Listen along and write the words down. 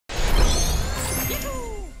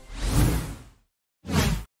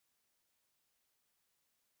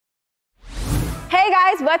Hey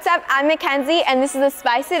guys, what's up? I'm Mckenzi and this is the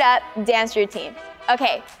Spice It Up dance routine.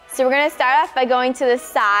 Okay, so we're gonna start off by going to the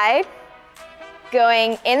side,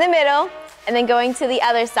 going in the middle, and then going to the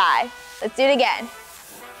other side. Let's do it again.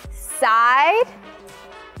 Side,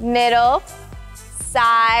 middle,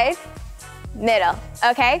 side, middle.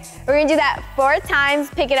 Okay, we're gonna do that 4 times,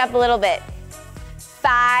 pick it up a little bit.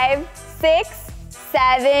 5, 6,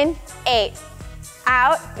 7, 8.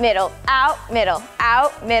 Out, middle, out, middle,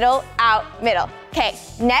 out, middle, out, middle. Okay,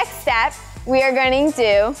 next step, we're gonna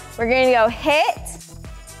go hit,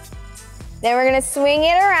 then we're gonna swing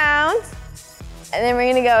it around, and then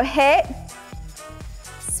we're gonna go hit,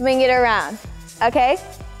 swing it around, okay?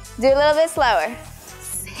 Do it a little bit slower.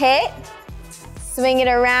 Hit, swing it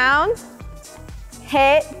around,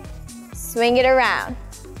 hit, swing it around.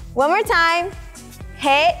 One more time,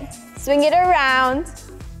 hit, swing it around,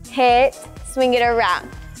 hit, swing it around.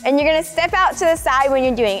 And you're gonna step out to the side when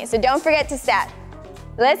you're doing it, so don't forget to step.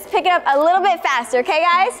 Let's pick it up a little bit faster, okay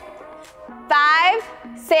guys? 5,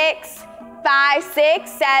 6, 5,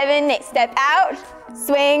 6, 7, 8. Step out,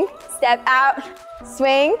 swing, step out,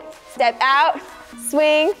 swing, step out,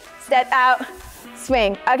 swing, step out,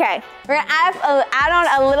 swing. Okay, we're gonna add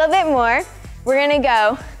on a little bit more. We're gonna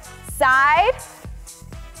go side,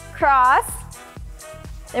 cross,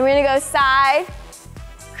 then we're gonna go side,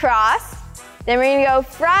 cross, then we're gonna go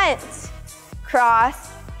front, cross,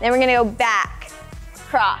 then we're gonna go back,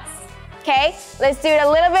 cross. Okay, let's do it a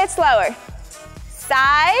little bit slower.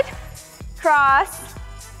 Side, cross,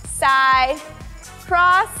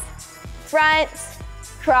 front,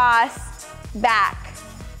 cross, back,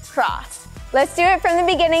 cross. Let's do it from the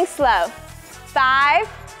beginning slow. 5,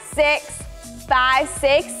 6, 5,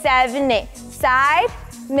 6, 7, 8. Side,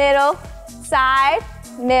 middle, side,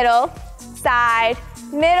 middle, side,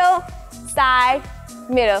 middle, side,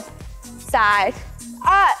 middle, side,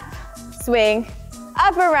 up, swing,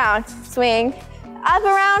 up around, swing, up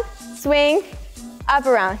around, swing, up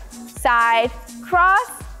around, side, cross,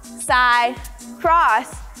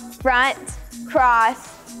 front, cross,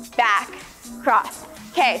 back, cross.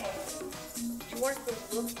 Okay.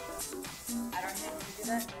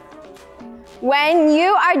 When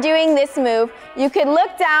you are doing this move, you could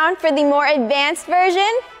look down for the more advanced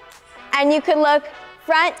version, and you could look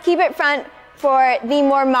front, keep it front for the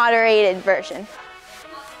more moderated version.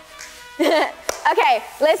 Okay,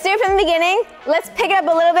 let's do it from the beginning. Let's pick it up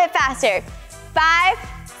a little bit faster. 5,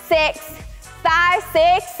 6, 5,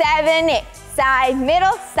 6, 7, 8. Side,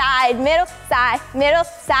 middle, side, middle, side, middle,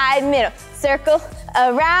 side, middle. Circle,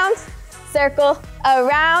 around, circle,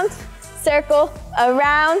 around, circle,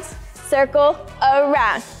 around, circle,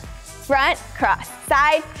 around. Front, cross,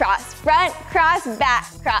 side, cross, front, cross, back,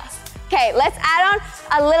 cross. Okay, let's add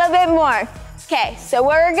on a little bit more. Okay, so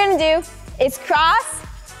what we're gonna do is cross,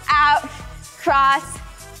 out, cross,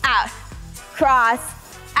 out, cross,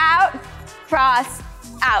 out, cross,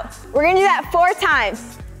 out. We're gonna do that 4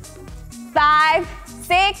 times. 5,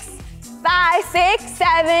 6, 5, 6,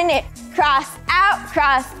 7, 8. Cross, out,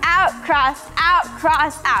 cross, out, cross, out,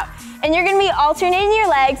 cross, out. And you're gonna be alternating your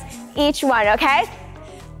legs each one, okay?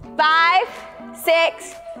 5,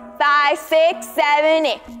 6, 5, 6, 7,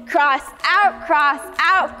 8. Cross, out, cross,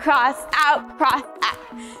 out, cross, out, cross, out.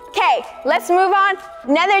 Okay, let's move on.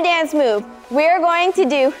 Another dance move. We're going to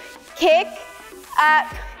do kick, up,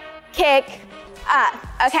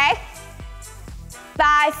 okay?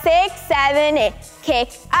 5, 6, 7, 8. Kick,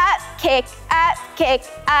 up, kick, up, kick,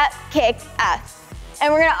 up, kick, up.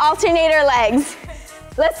 And we're gonna alternate our legs.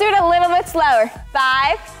 Let's do it a little bit slower.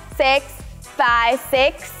 5, 6, 5,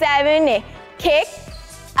 6, 7, 8. Kick,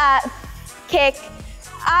 up, kick,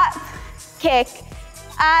 up, kick,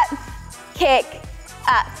 up, kick,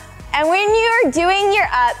 up. And when you're doing your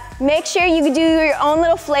up, make sure you do your own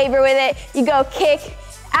little flavor with it. You go kick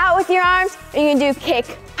out with your arms, or you can do kick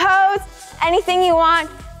pose, anything you want.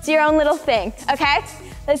 It's your own little thing, okay?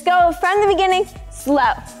 Let's go from the beginning,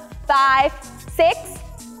 slow. 5, 6,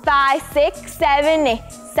 5, 6, 7, 8.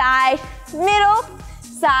 Side, middle,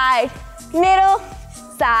 side, middle,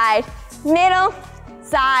 side, middle,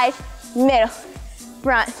 side, middle.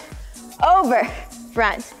 Front, over,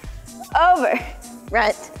 front, over,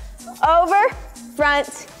 front, over,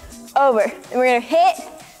 front, over. And we're gonna hit,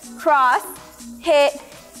 cross,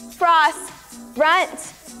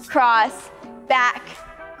 front, cross, back,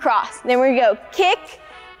 cross. Then we're gonna go kick,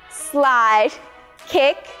 slide.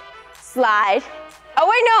 Oh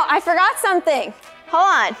wait, no, I forgot something. Hold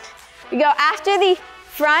on. We go after the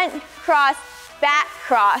front cross, back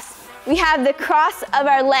cross. We have the cross of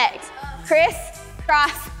our legs. Criss,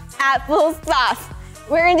 cross, applesauce.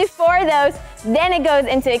 We're gonna do 4 of those, then it goes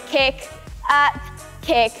into kick, up,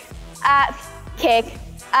 kick,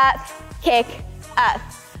 up, kick, up.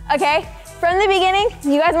 Okay, from the beginning,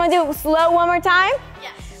 you guys wanna do it slow one more time?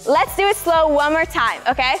 Yes. Let's do it slow one more time,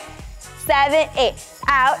 okay? 7, 8,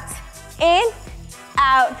 out, in,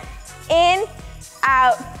 out, in,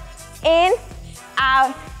 out, in,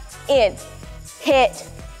 out, in. Hit,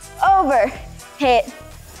 over, hit,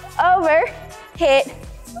 over, hit,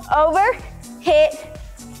 over, hit,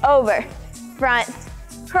 over. Front,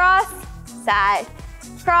 cross, side,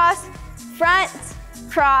 cross, front,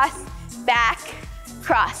 cross, back,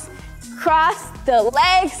 cross. Cross the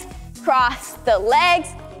legs, cross the legs,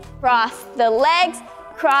 cross the legs,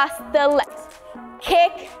 cross the legs.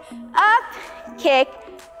 Kick, up, kick,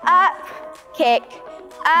 up, kick,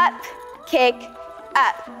 up, kick,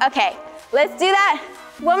 up. Okay, let's do that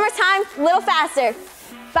one more time, a little faster.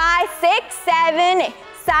 5, 6, 7, 8.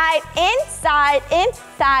 Side in, side in,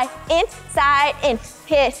 side in, side in.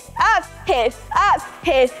 Hit up, hit up,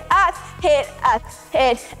 hit up, hit up,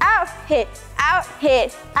 hit out, hit out,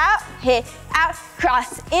 hit out, hit out.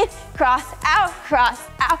 Cross in, cross out, cross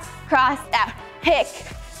out, cross out. Kick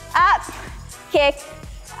up, kick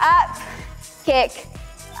up, kick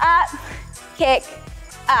up, kick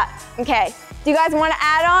up. Okay, do you guys want to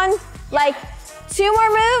add on like 2 more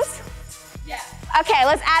moves? Yeah. Okay,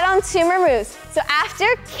 let's add on 2 more moves. So after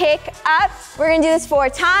kick up, we're gonna do this 4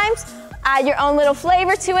 times. Add your own little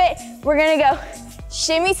flavor to it. We're gonna go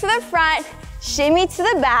shimmy to the front, shimmy to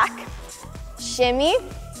the back, shimmy,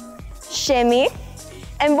 shimmy.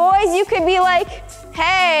 And boys, you could be like,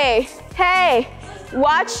 hey, hey,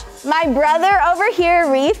 watch my brother over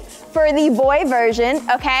here, Reef, for the boy version,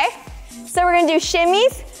 okay? So we're gonna do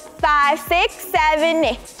shimmies, 5, 6, 7,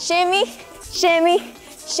 8. Shimmy, shimmy,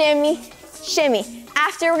 shimmy, shimmy.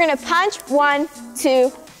 After, we're gonna punch, 1,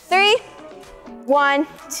 2, 3. 1,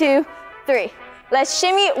 2, 3. Let's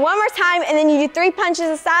shimmy it one more time, and then you do 3 punches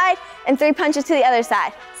aside and 3 punches to the other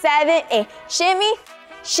side. 7, 8. Shimmy,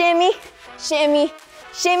 shimmy, shimmy,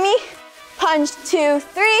 shimmy. Punch, 2,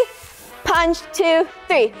 3. Punch, 2,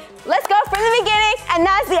 3. Let's go from the beginning, and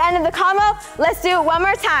that's the end of the combo. Let's do it one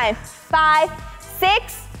more time. 5,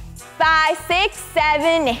 6, 5, 6,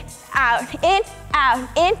 7, 8. Out, in, out,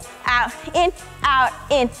 in, out, in, out,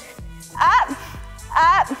 in. Up,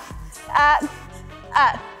 up, up,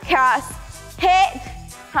 up. Cross, hit,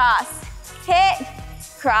 cross, hit,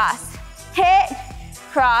 cross, hit,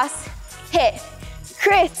 cross, hit.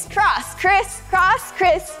 Crisscross, crisscross,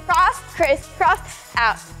 crisscross, crisscross.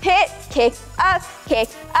 Out, hit, kick up, kick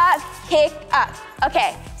up, kick up.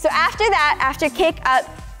 Okay, so after that, after kick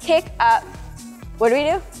up, what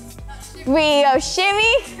do? We go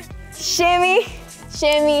shimmy, shimmy,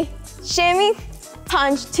 shimmy, shimmy.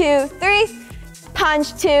 Punch, 2, 3.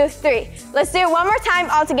 Punch, 2, 3. Let's do it one more time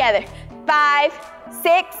all together. 5,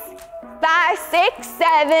 6, 5, 6,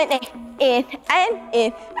 7, 8. In and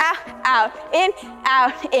in, out, in,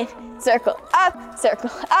 out, in. Circle up,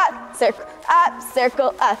 circle up, circle up,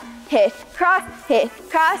 circle up. Hit, cross,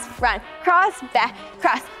 front, cross, back,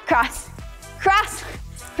 cross, cross, cross,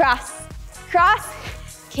 cross, cross.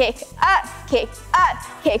 Kick up, kick up,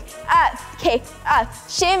 kick up, kick up.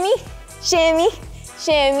 Shimmy, shimmy,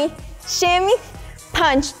 shimmy, shimmy.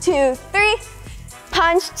 Punch, 2, 3.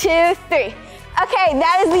 Punch, 2, 3. Okay,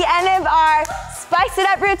 that is the end of our Spice It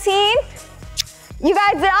Up routine. You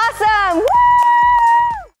guys did awesome! Woo!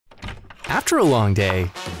 After a long day,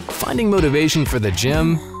 finding motivation for the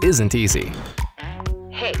gym isn't easy.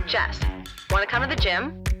 Hey, Jess, want to come to the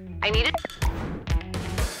gym? I need it.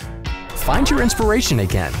 Find your inspiration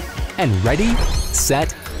again and ready,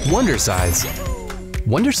 set, Wondercise.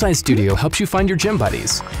 Wondercise Studio helps you find your gym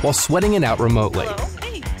buddies while sweating it out remotely.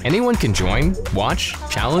 Anyone can join, watch,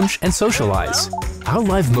 challenge, and socialize. Our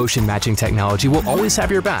live motion matching technology will always have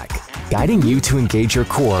your back, guiding you to engage your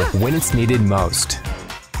core when it's needed most.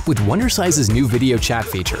 With Wondercise's new video chat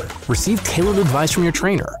feature, receive tailored advice from your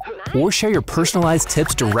trainer or share your personalized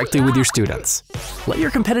tips directly with your students. Let your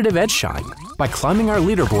competitive edge shine by climbing our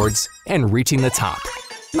leaderboards and reaching the top.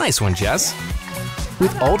 Nice one, Jess!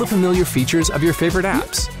 With all the familiar features of your favorite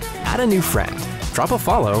apps, add a new friend, drop a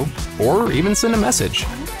follow, or even send a message.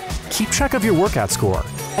 Keep track of your workout score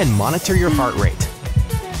and monitor your heart rate.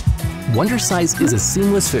 Wondercise is a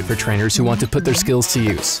seamless fit for trainers who want to put their skills to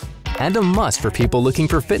use, and a must for people looking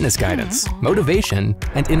for fitness guidance, motivation,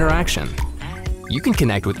 and interaction. You can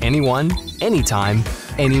connect with anyone, anytime,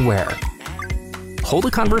 anywhere. Hold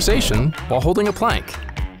a conversation while holding a plank.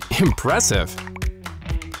 Impressive!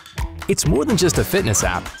 It's more than just a fitness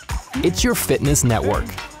app. It's your fitness network.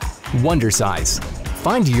 Wondercise.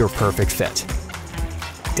 Find your perfect fit.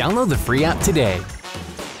 Download the free app today